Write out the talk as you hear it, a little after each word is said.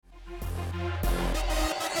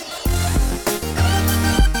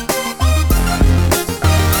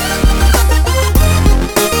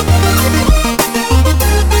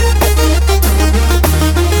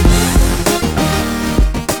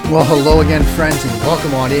Well, hello again, friends, and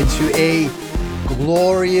welcome on into a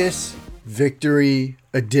glorious victory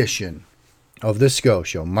edition of the SCO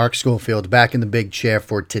Show. Mark Schofield back in the big chair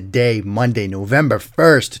for today, Monday, November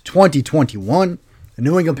 1st, 2021. The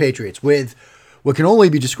New England Patriots with what can only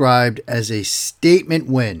be described as a statement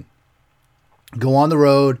win go on the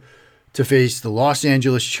road to face the Los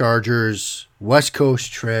Angeles Chargers, West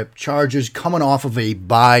Coast trip. Chargers coming off of a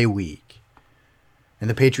bye week. And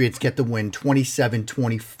the Patriots get the win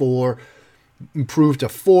 27-24, improved to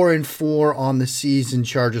 4-4 on the season.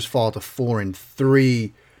 Chargers fall to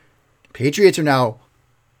 4-3. Patriots are now,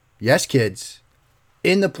 yes, kids,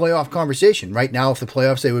 in the playoff conversation. Right now, if the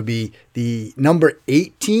playoffs, they would be the number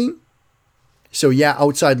 8 team. So, yeah,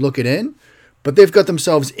 outside looking in. But they've got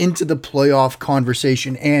themselves into the playoff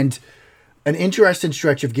conversation and an interesting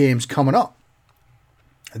stretch of games coming up.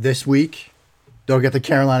 This week, they'll get the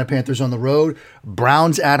Carolina Panthers on the road.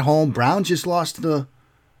 Browns at home. Browns just lost to the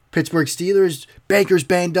Pittsburgh Steelers. Baker's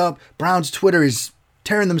banged up. Browns Twitter is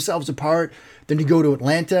tearing themselves apart. Then you go to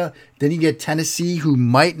Atlanta. Then you get Tennessee, who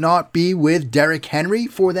might not be with Derrick Henry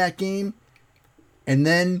for that game. And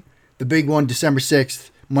then the big one, December 6th,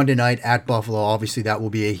 Monday night at Buffalo. Obviously, that will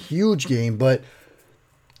be a huge game. But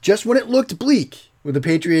just when it looked bleak, with the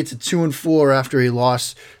Patriots at 2-4 after a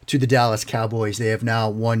loss to the Dallas Cowboys, they have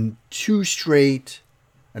now won 2 straight,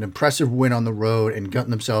 an impressive win on the road, and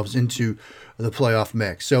gotten themselves into the playoff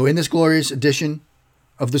mix. So in this glorious edition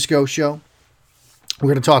of the SCO Show, we're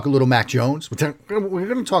going to talk a little Mac Jones. We're going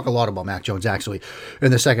to talk a lot about Mac Jones, actually,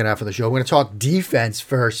 in the second half of the show. We're going to talk defense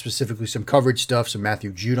first, specifically some coverage stuff, some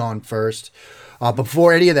Matthew Judon first. But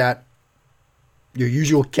before any of that, your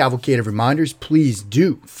usual cavalcade of reminders, please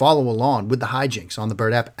do follow along with the hijinks on the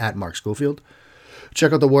Bird app at Mark Schofield.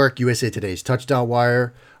 Check out the work, USA Today's Touchdown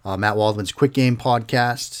Wire, Matt Waldman's Quick Game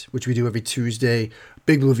podcast, which we do every Tuesday,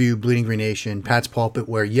 Big Blue View, Bleeding Green Nation, Pat's Pulpit,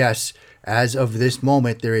 where, yes, as of this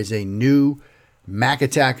moment, there is a new Mac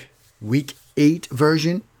Attack Week 8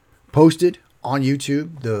 version posted on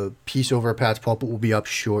YouTube. The piece over at Pat's Pulpit will be up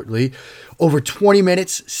shortly. Over 20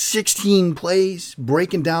 minutes, 16 plays,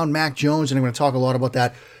 breaking down Mac Jones, and I'm going to talk a lot about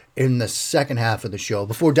that in the second half of the show.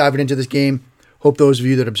 Before diving into this game, hope those of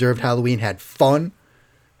you that observed Halloween had fun,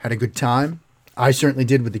 had a good time. I certainly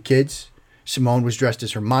did with the kids. Simone was dressed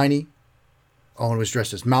as Hermione. Owen was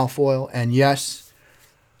dressed as Malfoy. And yes,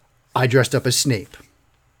 I dressed up as Snape.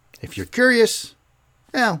 If you're curious,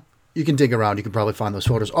 well, you can dig around. You can probably find those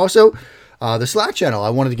photos. Also, the Slack channel. I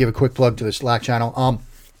wanted to give a quick plug to the Slack channel.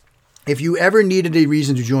 If you ever needed a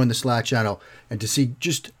reason to join the Slack channel and to see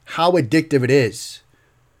just how addictive it is,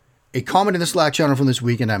 a comment in the Slack channel from this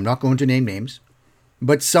week, and I'm not going to name names,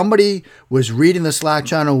 but somebody was reading the Slack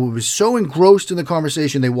channel who was so engrossed in the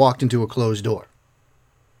conversation they walked into a closed door.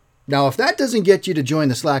 Now, if that doesn't get you to join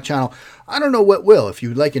the Slack channel, I don't know what will. If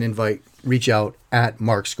you'd like an invite, reach out at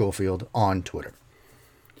Mark Schofield on Twitter.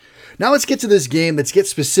 Now let's get to this game. Let's get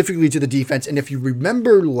specifically to the defense. And if you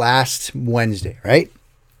remember last Wednesday, right?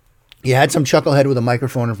 You had some chucklehead with a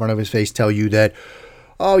microphone in front of his face tell you that,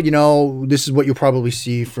 oh, you know, this is what you'll probably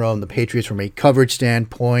see from the Patriots from a coverage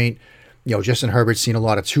standpoint. You know, Justin Herbert's seen a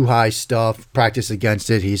lot of too high stuff, practice against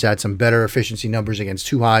it. He's had some better efficiency numbers against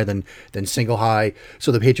too high than single high.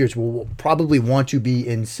 So the Patriots will probably want to be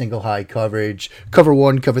in single high coverage, cover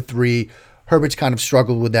 1, cover 3. Herbert's kind of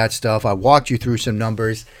struggled with that stuff. I walked you through some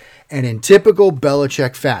numbers. And in typical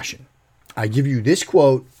Belichick fashion, I give you this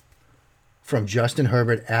quote from Justin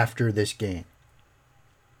Herbert after this game.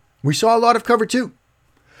 We saw a lot of cover 2.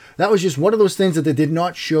 That was just one of those things that they did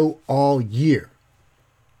not show all year.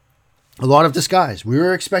 A lot of disguise. We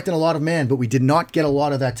were expecting a lot of man, but we did not get a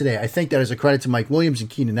lot of that today. I think that is a credit to Mike Williams and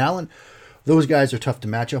Keenan Allen. Those guys are tough to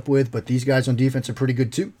match up with, but these guys on defense are pretty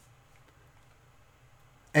good too.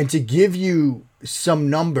 And to give you some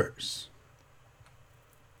numbers,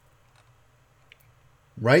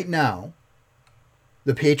 right now,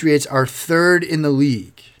 the Patriots are 3rd in the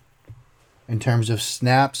league in terms of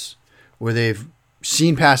snaps where they've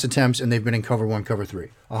seen pass attempts and they've been in cover 1, cover 3.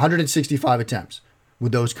 165 attempts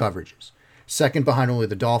with those coverages. 2nd behind only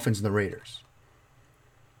the Dolphins and the Raiders.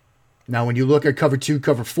 Now, when you look at cover 2,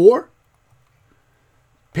 cover 4,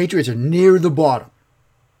 Patriots are near the bottom.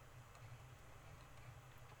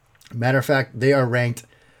 Matter of fact, they are ranked,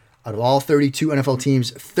 out of all 32 NFL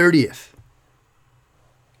teams, 30th.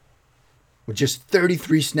 With just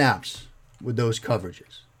 33 snaps with those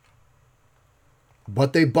coverages.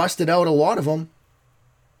 But they busted out a lot of them.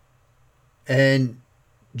 And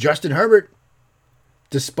Justin Herbert,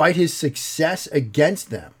 despite his success against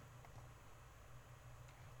them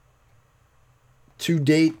to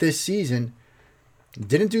date this season,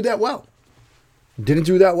 didn't do that well. Didn't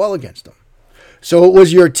do that well against them. So it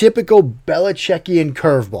was your typical Belichickian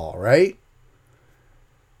curveball, right?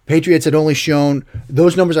 Patriots had only shown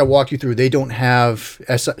those numbers I walked you through. They don't have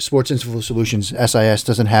Sports Info Solutions. SIS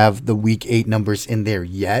doesn't have the Week 8 numbers in there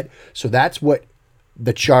yet. So that's what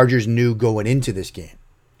the Chargers knew going into this game.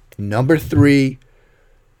 Number 3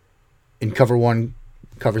 in cover 1,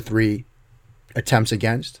 cover 3 attempts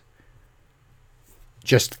against.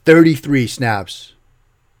 Just 33 snaps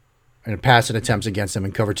and passing attempts against them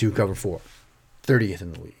in cover 2, cover 4. 30th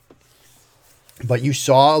in the league. But you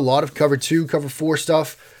saw a lot of cover 2, cover 4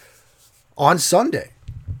 stuff on Sunday.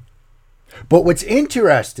 But what's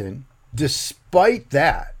interesting, despite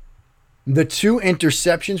that, the 2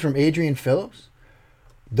 interceptions from Adrian Phillips,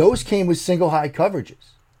 those came with single high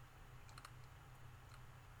coverages.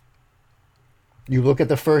 You look at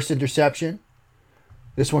the first interception.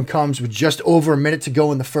 This one comes with just over a minute to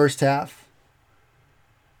go in the first half.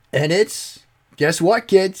 And it's, guess what,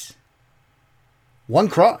 kids? 1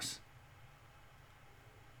 cross.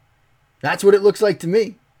 That's what it looks like to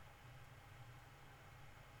me.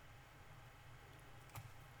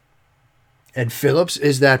 And Phillips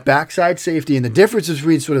is that backside safety. And the difference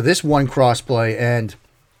between sort of this 1 cross play and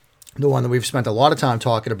the one that we've spent a lot of time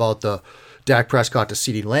talking about, the Dak Prescott to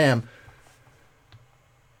CeeDee Lamb,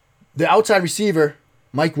 the outside receiver,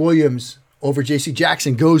 Mike Williams, over J.C.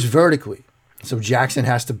 Jackson, goes vertically. So Jackson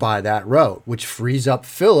has to buy that route, which frees up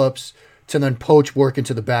Phillips to then poach work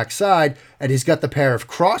into the backside. And he's got the pair of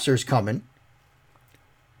crossers coming.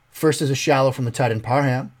 First is a shallow from the tight end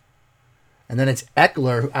Parham. And then it's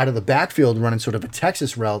Eckler out of the backfield running sort of a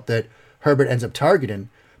Texas route that Herbert ends up targeting.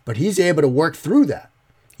 But he's able to work through that.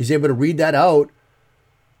 He's able to read that out.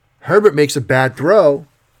 Herbert makes a bad throw.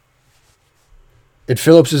 And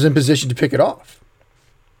Phillips is in position to pick it off.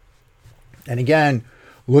 And again,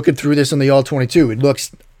 looking through this on the All-22, it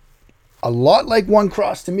looks a lot like 1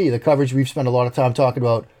 cross to me, the coverage we've spent a lot of time talking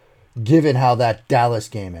about, given how that Dallas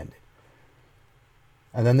game ended.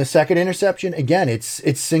 And then the second interception, again, it's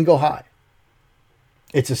single high.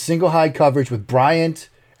 It's a single high coverage with Bryant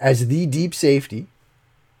as the deep safety.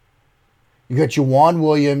 You got Jawan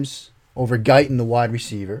Williams over Guyton, the wide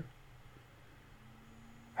receiver.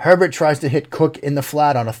 Herbert tries to hit Cook in the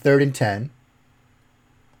flat on a 3rd and 10.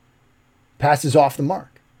 Passes off the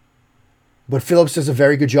mark. But Phillips does a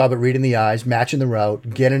very good job at reading the eyes, matching the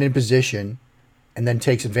route, getting in position, and then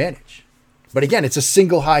takes advantage. But again, it's a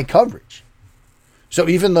single high coverage. So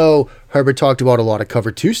even though Herbert talked about a lot of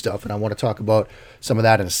cover 2 stuff, and I want to talk about some of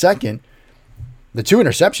that in a second, the 2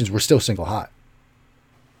 interceptions were still single high.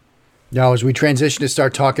 Now, as we transition to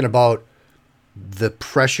start talking about the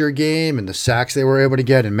pressure game and the sacks they were able to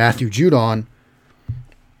get, and Matthew Judon,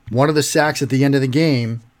 one of the sacks at the end of the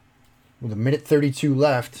game, with 1:32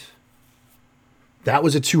 left, that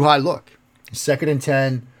was a too high look. 2nd and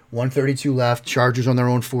 10, 1:32 left, Chargers on their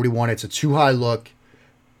own 41. It's a too high look.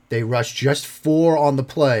 They rush just 4 on the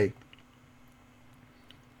play.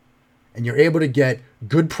 And you're able to get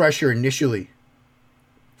good pressure initially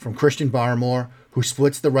from Christian Barmore, who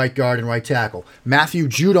splits the right guard and right tackle. Matthew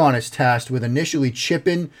Judon is tasked with initially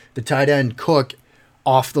chipping the tight end Cook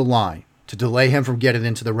off the line to delay him from getting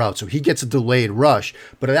into the route. So he gets a delayed rush,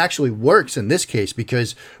 but it actually works in this case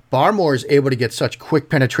because Barmore is able to get such quick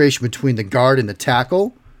penetration between the guard and the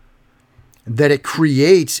tackle that it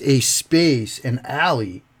creates a space, an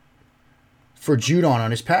alley for Judon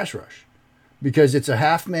on his pass rush because it's a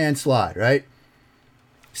half-man slide, right?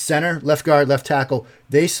 Center, left guard, left tackle,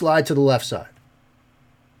 they slide to the left side.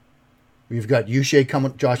 We've got Josh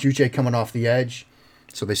Uche coming off the edge,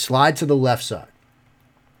 so they slide to the left side.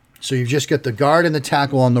 So you've just got the guard and the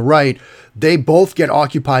tackle on the right. They both get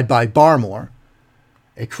occupied by Barmore.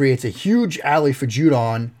 It creates a huge alley for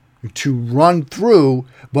Judon to run through,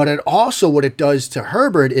 but it also, what it does to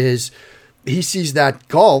Herbert is he sees that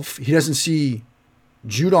gulf. He doesn't see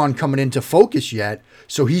Judon coming into focus yet,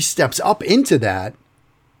 so he steps up into that.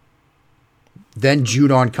 Then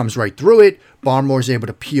Judon comes right through it. Barmore's able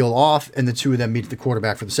to peel off, and the 2 of them meet the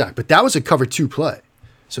quarterback for the sack. But that was a cover 2 play.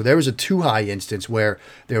 So there was a too high instance where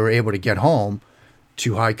they were able to get home.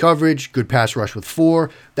 Too high coverage, good pass rush with 4.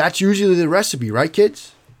 That's usually the recipe, right,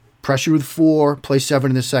 kids? Pressure with 4, play 7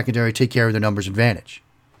 in the secondary, take care of the numbers advantage.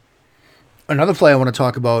 Another play I want to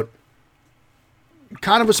talk about,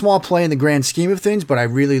 kind of a small play in the grand scheme of things, but I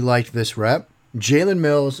really liked this rep. Jalen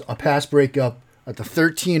Mills, a pass breakup at the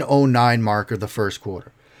 13:09 mark of the first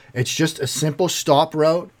quarter. It's just a simple stop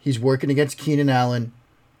route. He's working against Keenan Allen.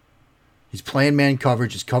 He's playing man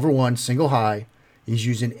coverage. It's cover 1, single high. He's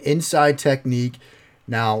using inside technique.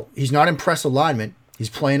 Now, he's not in press alignment. He's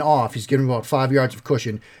playing off. He's giving about 5 yards of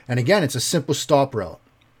cushion. And again, it's a simple stop route.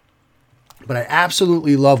 But I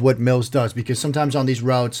absolutely love what Mills does, because sometimes on these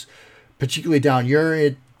routes, particularly down, you're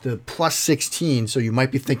at the plus 16, so you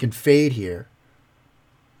might be thinking fade here.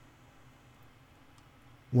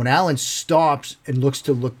 When Allen stops and looks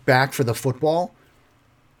to look back for the football,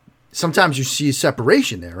 sometimes you see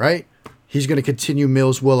separation there, right? He's going to continue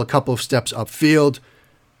Mills' will a couple of steps upfield.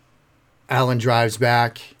 Allen drives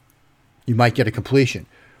back. You might get a completion.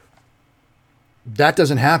 That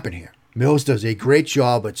doesn't happen here. Mills does a great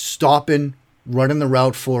job at stopping, running the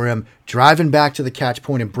route for him, driving back to the catch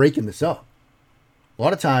point and breaking this up. A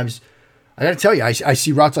lot of times, I got to tell you, I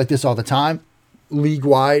see routes like this all the time,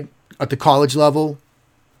 league-wide, at the college level,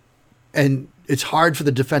 and it's hard for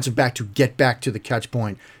the defensive back to get back to the catch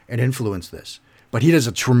point and influence this. But he does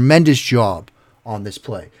a tremendous job on this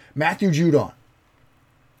play. Matthew Judon.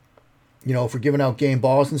 If we're giving out game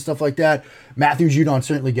balls and stuff like that, Matthew Judon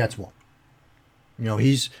certainly gets one.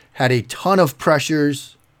 He's had a ton of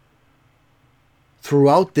pressures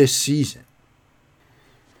throughout this season.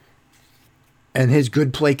 And his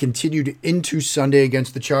good play continued into Sunday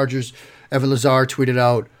against the Chargers. Evan Lazar tweeted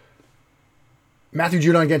out, Matthew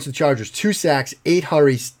Judon against the Chargers, 2 sacks, 8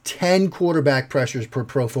 hurries, 10 quarterback pressures per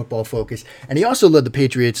Pro Football Focus. And he also led the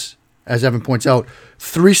Patriots, as Evan points out,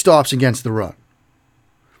 3 stops against the run.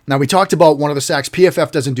 Now, we talked about one of the sacks.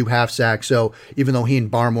 PFF doesn't do half sacks, so even though he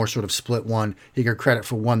and Barmore sort of split one, he got credit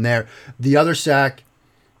for one there. The other sack,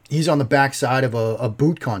 he's on the backside of a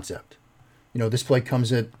boot concept. This play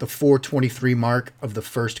comes at the 4:23 mark of the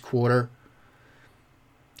first quarter.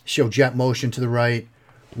 Show jet motion to the right,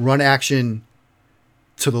 run action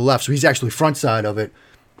to the left. So he's actually front side of it.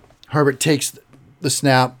 Herbert takes the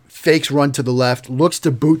snap, fakes run to the left, looks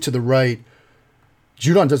to boot to the right.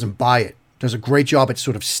 Judon doesn't buy it. Does a great job at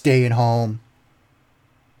sort of staying home.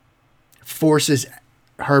 Forces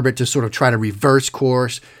Herbert to sort of try to reverse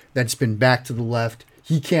course, then spin back to the left.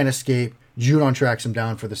 He can't escape. Judon tracks him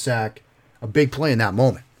down for the sack. A big play in that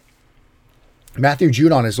moment. Matthew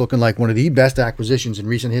Judon is looking like one of the best acquisitions in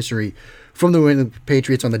recent history from the New England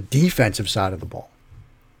Patriots on the defensive side of the ball.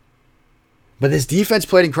 But this defense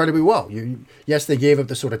played incredibly well. Yes, they gave up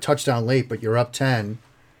the sort of touchdown late, but you're up 10.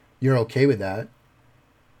 You're okay with that.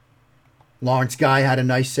 Lawrence Guy had a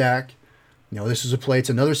nice sack. This is a play. It's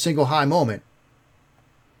another single high moment.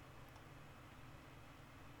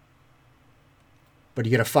 But you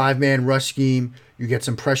get a 5-man rush scheme. You get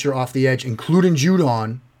some pressure off the edge, including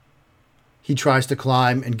Judon. He tries to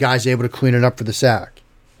climb, and Guy's able to clean it up for the sack.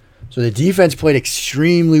 So the defense played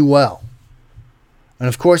extremely well. And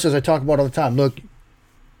of course, as I talk about all the time, look,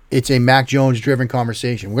 it's a Mac Jones-driven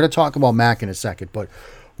conversation. We're going to talk about Mac in a second, but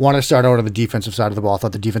want to start out on the defensive side of the ball. I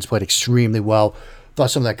thought the defense played extremely well. Thought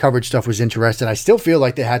some of that coverage stuff was interesting. I still feel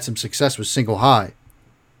like they had some success with single high,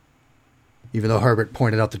 even though Herbert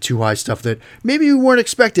pointed out the 2 high stuff that maybe we weren't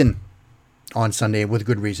expecting on Sunday with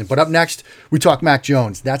good reason. But up next, we talk Mac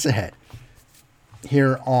Jones. That's ahead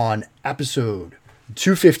here on episode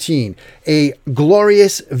 215, a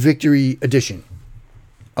glorious victory edition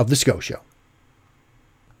of The SCO Show.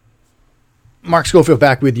 Mark Schofield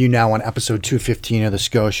back with you now on episode 215 of The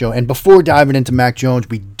SCO Show. And before diving into Mac Jones,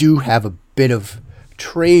 we do have a bit of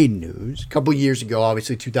trade news. A couple years ago,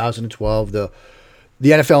 obviously 2012, the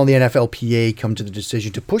NFL and the NFLPA come to the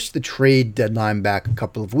decision to push the trade deadline back a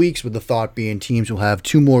couple of weeks, with the thought being teams will have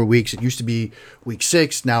 2 more weeks. It used to be week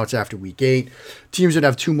 6. Now it's after week 8. Teams would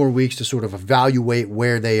have 2 more weeks to sort of evaluate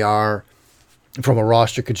where they are from a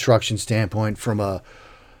roster construction standpoint, from a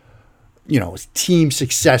team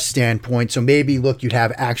success standpoint. So maybe, look, you'd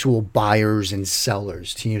have actual buyers and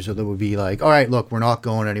sellers. Teams that would be like, all right, look, we're not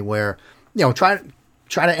going anywhere. Try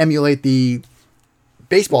to emulate the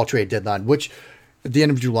baseball trade deadline, which at the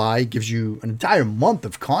end of July gives you an entire month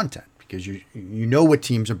of content, because you know what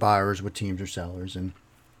teams are buyers, what teams are sellers, and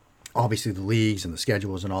obviously the leagues and the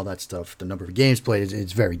schedules and all that stuff. The number of games played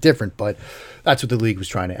is very different, but that's what the league was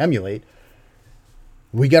trying to emulate.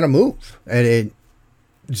 We got to move, and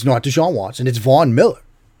it's not Deshaun Watson, it's Von Miller.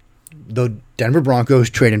 The Denver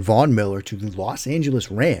Broncos traded Von Miller to the Los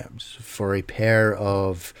Angeles Rams for a pair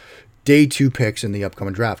of day 2 picks in the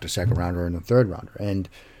upcoming draft, a 2nd rounder and a 3rd rounder. And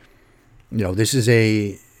this is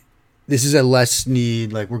a less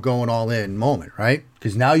need, like we're going all in moment, right?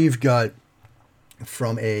 Because now you've got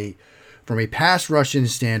from a pass rushing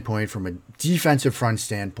standpoint, from a defensive front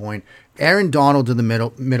standpoint, Aaron Donald in the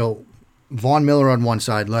middle, Von Miller on one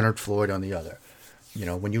side, Leonard Floyd on the other.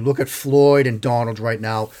 When you look at Floyd and Donald right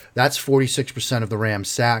now, that's 46% of the Rams'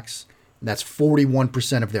 sacks. That's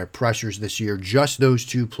 41% of their pressures this year. Just those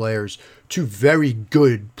 2 players, 2 very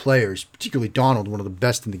good players, particularly Donald, one of the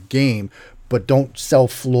best in the game, but don't sell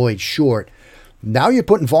Floyd short. Now you're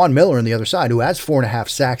putting Von Miller on the other side, who has 4.5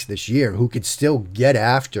 sacks this year, who could still get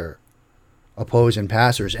after opposing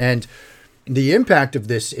passers. And the impact of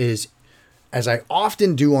this is, as I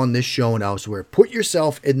often do on this show and elsewhere, put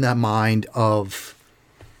yourself in the mind of,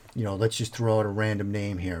 let's just throw out a random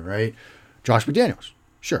name here, right? Josh McDaniels.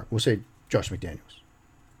 Sure, we'll say Josh McDaniels.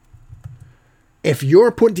 If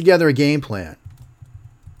you're putting together a game plan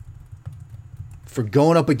for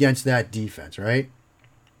going up against that defense, right?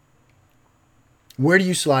 Where do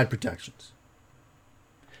you slide protections?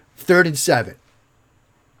 3rd and 7.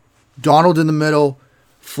 Donald in the middle,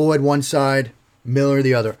 Floyd one side, Miller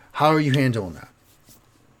the other. How are you handling that?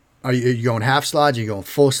 Are you going half slides? Are you going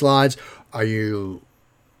full slides? Are you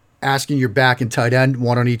asking your back and tight end,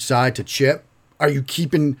 one on each side, to chip? Are you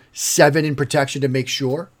keeping 7 in protection to make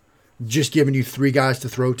sure? Just giving you 3 guys to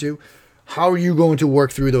throw to? How are you going to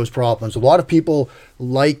work through those problems? A lot of people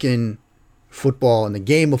liken football and the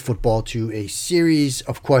game of football to a series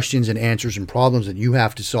of questions and answers and problems that you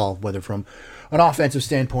have to solve, whether from an offensive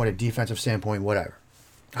standpoint, a defensive standpoint, whatever.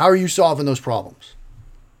 How are you solving those problems?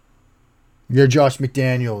 You're Josh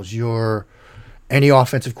McDaniels, you're any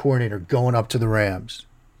offensive coordinator going up to the Rams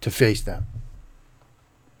to face them.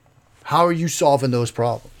 How are you solving those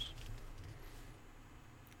problems?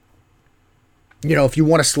 If you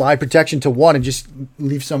want to slide protection to 1 and just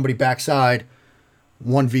leave somebody backside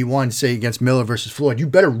 1v1, say against Miller versus Floyd, you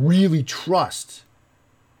better really trust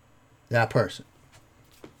that person.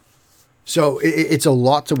 So it's a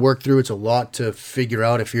lot to work through. It's a lot to figure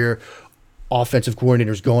out if your offensive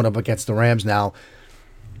coordinator is going up against the Rams now.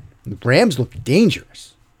 The Rams look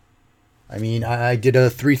dangerous. I mean, I did a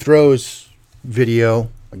 3 throws video.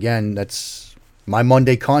 Again, that's my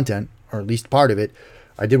Monday content, or at least part of it.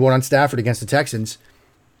 I did one on Stafford against the Texans.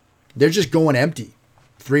 They're just going empty.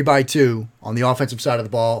 3-by-2 on the offensive side of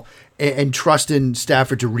the ball and trusting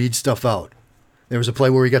Stafford to read stuff out. There was a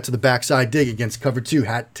play where he got to the backside dig against cover 2,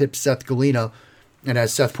 hat tipped Seth Galina. And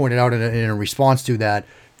as Seth pointed out in a response to that,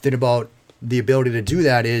 thing about the ability to do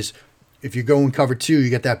that is if you go in cover 2, you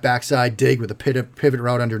get that backside dig with a pivot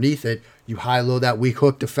route underneath it. You high-low that weak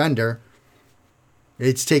hook defender.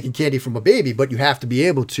 It's taking candy from a baby, but you have to be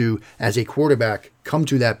able to, as a quarterback, come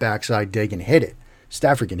to that backside dig and hit it.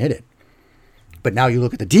 Stafford can hit it. But now you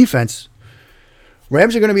look at the defense,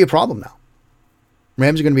 Rams are going to be a problem now.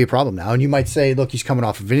 And you might say, look, he's coming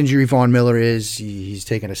off of an injury, Von Miller is. He's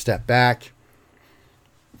taking a step back.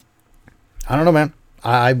 I don't know, man.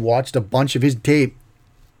 I watched a bunch of his tape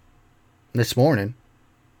this morning.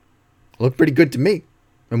 Looked pretty good to me.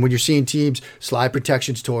 And when you're seeing teams slide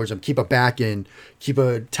protections towards him, keep a back in, keep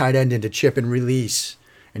a tight end in to chip and release,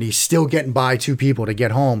 and he's still getting by 2 people to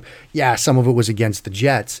get home. Yeah, some of it was against the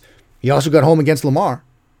Jets. He also got home against Lamar.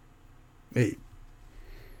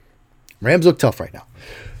 Rams look tough right now.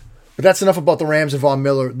 But that's enough about the Rams and Von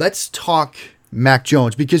Miller. Let's talk Mac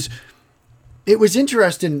Jones, because it was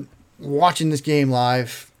interesting watching this game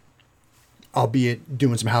live, albeit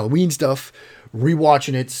doing some Halloween stuff,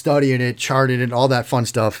 rewatching it, studying it, charting it, all that fun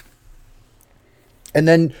stuff. And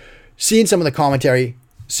then seeing some of the commentary,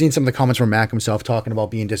 seeing some of the comments from Mac himself talking about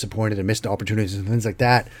being disappointed and missed opportunities and things like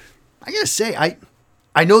that. I got to say,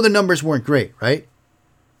 I know the numbers weren't great, right?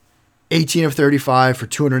 18 of 35 for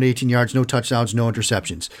 218 yards, no touchdowns, no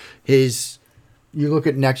interceptions. You look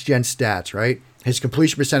at next gen stats, right? His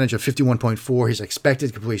completion percentage of 51.4, his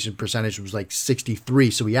expected completion percentage was like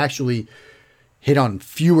 63. So he actually hit on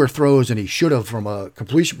fewer throws than he should have from a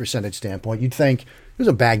completion percentage standpoint. You'd think it was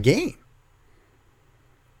a bad game.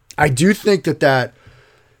 I do think that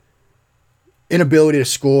inability to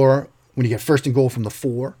score when you get 1st and goal from the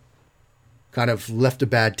 4 kind of left a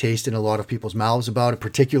bad taste in a lot of people's mouths about it,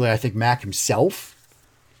 particularly I think Mac himself.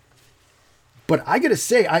 But I got to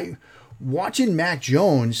say, watching Mac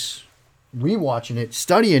Jones, rewatching it,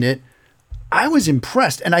 studying it, I was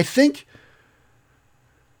impressed. And I think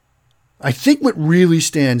what really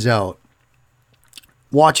stands out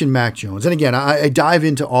watching Mac Jones, and again, I dive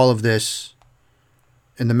into all of this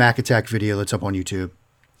in the Mac Attack video that's up on YouTube.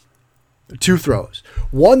 2 throws.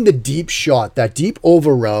 One, the deep shot, that deep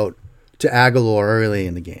over route to Aguilar early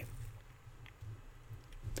in the game.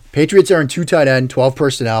 Patriots are in 2 tight end, 12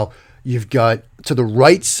 personnel. You've got to the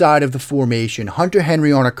right side of the formation, Hunter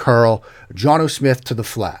Henry on a curl, Jonnu Smith to the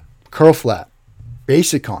flat. Curl flat.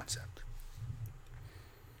 Basic concept.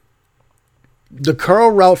 The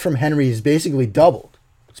curl route from Henry is basically doubled.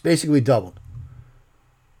 It's basically doubled.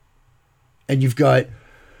 And you've got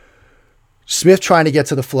Smith trying to get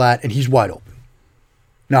to the flat, and he's wide open.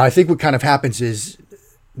 Now, I think what kind of happens is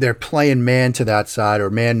they're playing man to that side or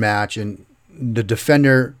man match, and the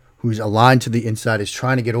defender who's aligned to the inside, is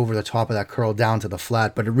trying to get over the top of that curl down to the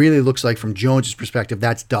flat, but it really looks like from Jones' perspective,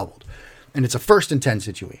 that's doubled. And it's a 1st and 10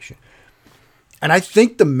 situation. And I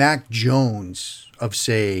think the Mac Jones of,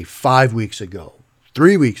 say, 5 weeks ago,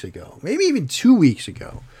 3 weeks ago, maybe even 2 weeks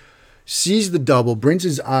ago, sees the double, brings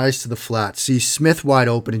his eyes to the flat, sees Smith wide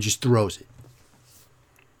open, and just throws it.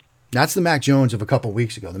 That's the Mac Jones of a couple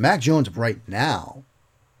weeks ago. The Mac Jones of right now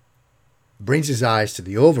brings his eyes to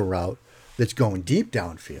the over route that's going deep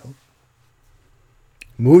downfield,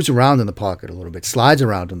 moves around in the pocket a little bit, slides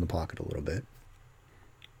around in the pocket a little bit,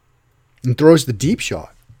 and throws the deep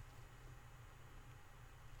shot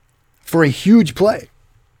for a huge play.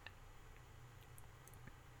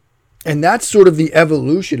 And that's sort of the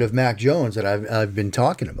evolution of Mac Jones that I've been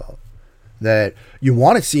talking about. That you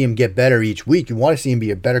want to see him get better each week. You want to see him be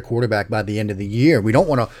a better quarterback by the end of the year. We don't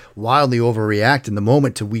want to wildly overreact in the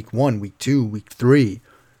moment to week 1, week 2, week 3.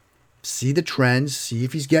 See the trends, see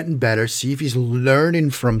if he's getting better, see if he's learning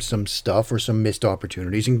from some stuff or some missed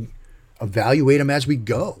opportunities, and evaluate him as we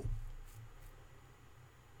go.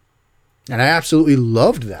 And I absolutely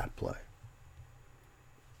loved that play.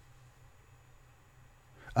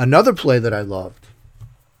 Another play that I loved,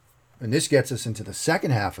 and this gets us into the second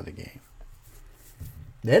half of the game.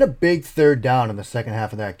 They had a big 3rd down in the second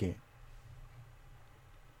half of that game.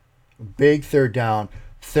 Big 3rd down,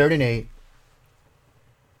 3rd and 8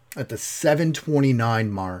 at the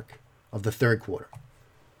 7:29 mark of the 3rd quarter.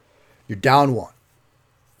 You're down 1.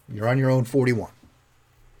 You're on your own 41.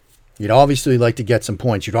 You'd obviously like to get some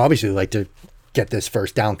points. You'd obviously like to get this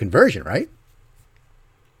 1st down conversion, right?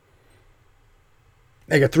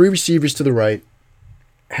 They got 3 receivers to the right.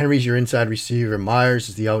 Henry's your inside receiver. Myers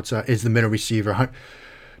is the middle receiver.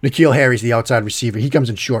 N'Keal Harry's the outside receiver. He comes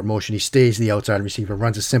in short motion. He stays the outside receiver,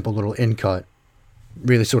 runs a simple little in cut.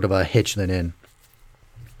 Really sort of a hitch than in.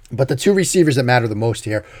 But the 2 receivers that matter the most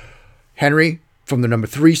here, Henry from the number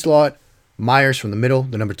 3 slot, Myers from the middle,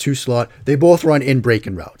 the number 2 slot. They both run in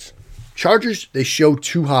breaking routes. Chargers, they show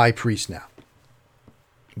too high pre-snap.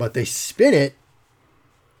 But they spin it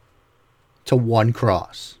to 1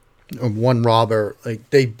 cross. Or 1 robber. Like,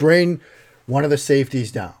 they bring one of the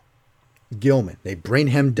safeties down. Gilman. They bring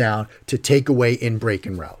him down to take away in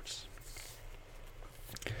breaking routes.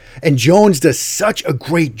 And Jones does such a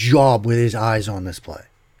great job with his eyes on this play.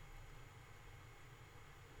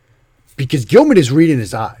 Because Gilman is reading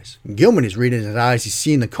his eyes. He's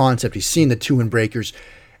seeing the concept. He's seeing the 2 in breakers.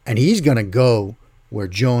 And he's going to go where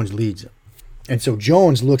Jones leads him. And so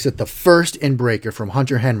Jones looks at the 1st in breaker from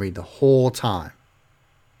Hunter Henry the whole time.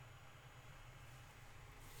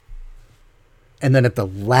 And then at the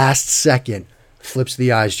last second, flips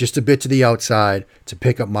the eyes just a bit to the outside to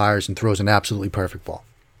pick up Myers and throws an absolutely perfect ball.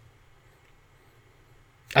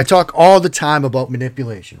 I talk all the time about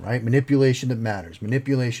manipulation, right? Manipulation that matters.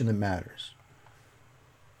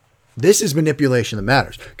 This is manipulation that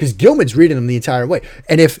matters because Gilman's reading him the entire way.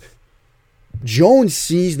 And if Jones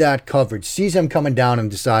sees that coverage, sees him coming down and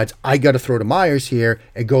decides, I got to throw to Myers here,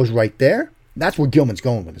 it goes right there, that's where Gilman's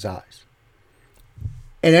going with his eyes.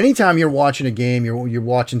 And anytime you're watching a game, you're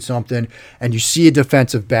watching something, and you see a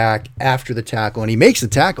defensive back after the tackle, and he makes the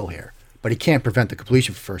tackle here, but he can't prevent the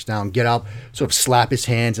completion for 1st down, get up, sort of slap his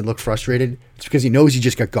hands and look frustrated, it's because he knows he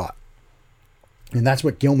just got. And that's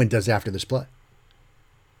what Gilman does after this play.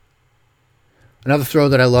 Another throw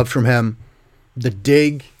that I loved from him, the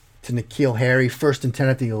dig to N'Keal Harry, 1st and 10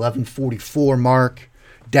 at the 11:44 mark,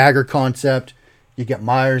 dagger concept. You get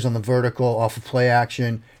Myers on the vertical off of play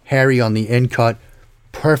action, Harry on the in cut.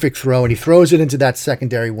 Perfect throw, and he throws it into that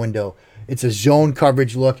secondary window. It's a zone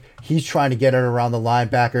coverage look. He's trying to get it around the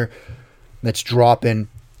linebacker that's dropping.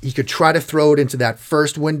 He could try to throw it into that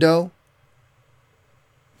 1st window,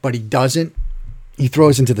 but he doesn't. He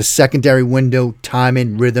throws into the secondary window,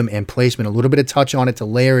 timing, rhythm, and placement. A little bit of touch on it to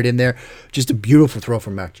layer it in there. Just a beautiful throw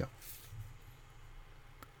from Mac Jones.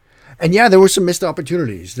 And yeah, there were some missed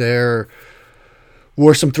opportunities. There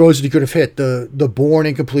were some throws that he could have hit. The Bourne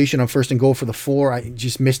incompletion on 1st and goal for the 4, I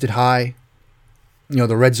just missed it high.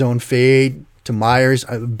 The red zone fade to Myers,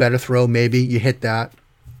 a better throw maybe. You hit that.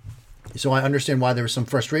 So I understand why there was some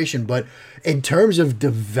frustration. But in terms of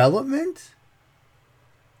development,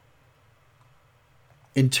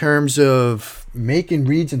 in terms of making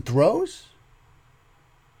reads and throws,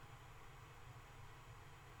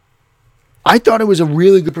 I thought it was a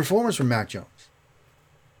really good performance from Mac Jones.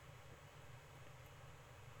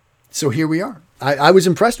 So here we are. I was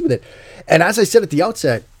impressed with it. And as I said at the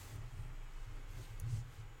outset,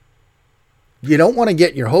 you don't want to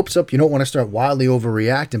get your hopes up. You don't want to start wildly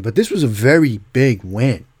overreacting. But this was a very big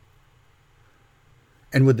win.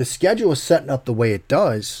 And with the schedule setting up the way it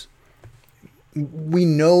does, we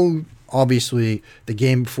know, obviously, the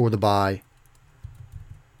game before the bye,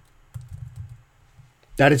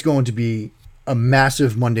 that is going to be a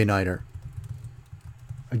massive Monday nighter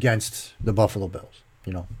against the Buffalo Bills.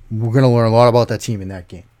 You know, we're going to learn a lot about that team in that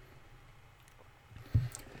game.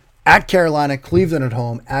 At Carolina, Cleveland at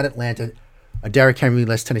home, at Atlanta, a Derrick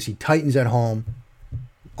Henry-less Tennessee Titans at home,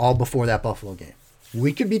 all before that Buffalo game.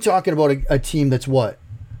 We could be talking about a team that's what?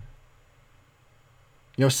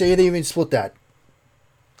 You know, say they even split that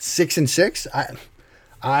 6-6.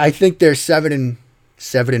 I think they're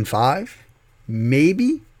 7-5,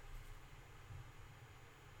 maybe.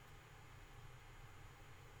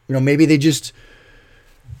 You know, maybe they just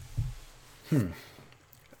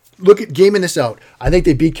look at gaming this out. I think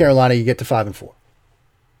they beat Carolina. You get to 5-4.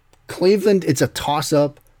 Cleveland, it's a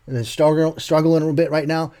toss-up, and then struggling a little bit right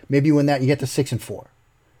now. Maybe you win that, you get to 6-4.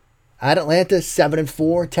 At Atlanta,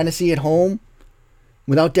 7-4. Tennessee at home,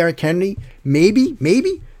 without Derrick Henry, maybe.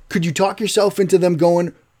 Could you talk yourself into them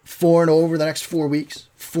going 4-0 the next 4 weeks,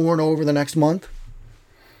 4-0 the next month?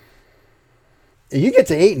 And you get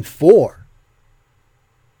to 8-4.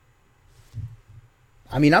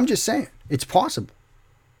 I mean, I'm just saying, it's possible.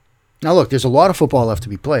 Now, look, there's a lot of football left to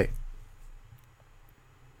be played.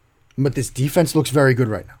 But this defense looks very good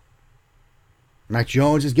right now. Mac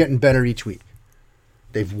Jones is getting better each week.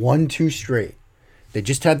 They've won 2 straight. They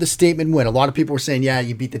just had the statement win. A lot of people were saying, yeah,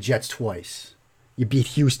 you beat the Jets twice. You beat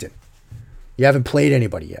Houston. You haven't played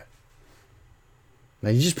anybody yet. Now,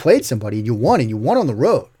 you just played somebody and you won on the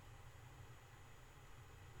road.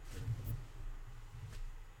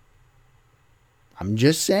 I'm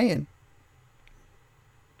just saying.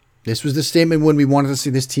 This was the statement when we wanted to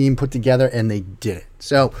see this team put together, and they did it.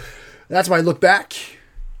 So that's my look back.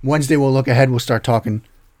 Wednesday, we'll look ahead. We'll start talking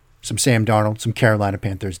some Sam Darnold, some Carolina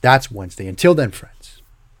Panthers. That's Wednesday. Until then, friends,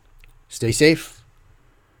 stay safe.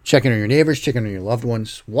 Check in on your neighbors. Check in on your loved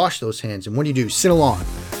ones. Wash those hands. And when you do, sit along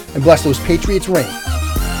and bless those Patriots reign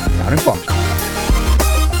down in Foxborough.